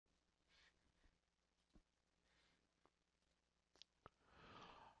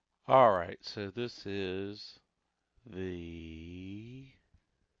All right, so this is the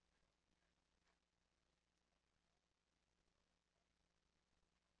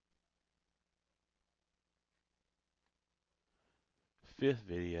fifth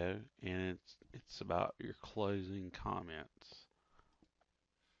video, and it's about your closing comments.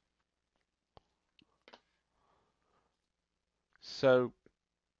 So,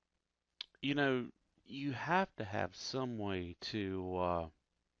 you know, you have to have some way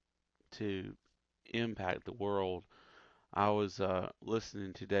to impact the world. I was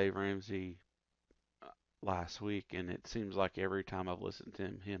listening to Dave Ramsey last week, and it seems like every time I've listened to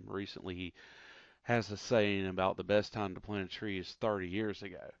him recently, he has a saying about the best time to plant a tree is 30 years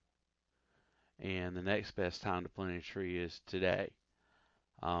ago, and the next best time to plant a tree is today.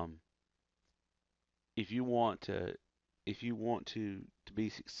 Um, if you want to, if you want to be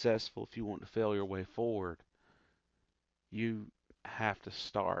successful, if you want to fail your way forward, you have to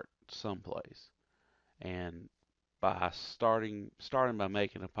start someplace. And by starting by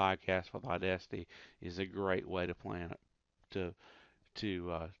making a podcast with Audacity is a great way to plan to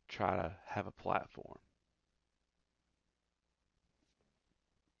try to have a platform.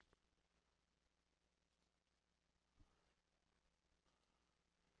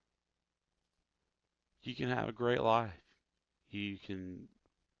 You can have a great life. You can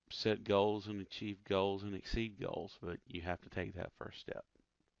set goals and achieve goals and exceed goals, but you have to take that first step.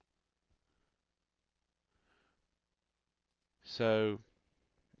 So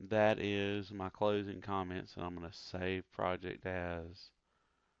that is my closing comments, and I'm going to save project as.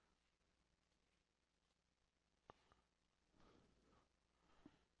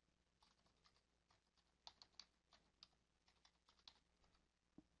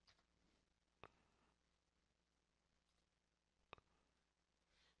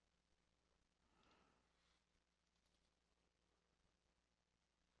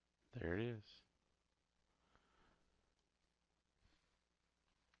 There it is.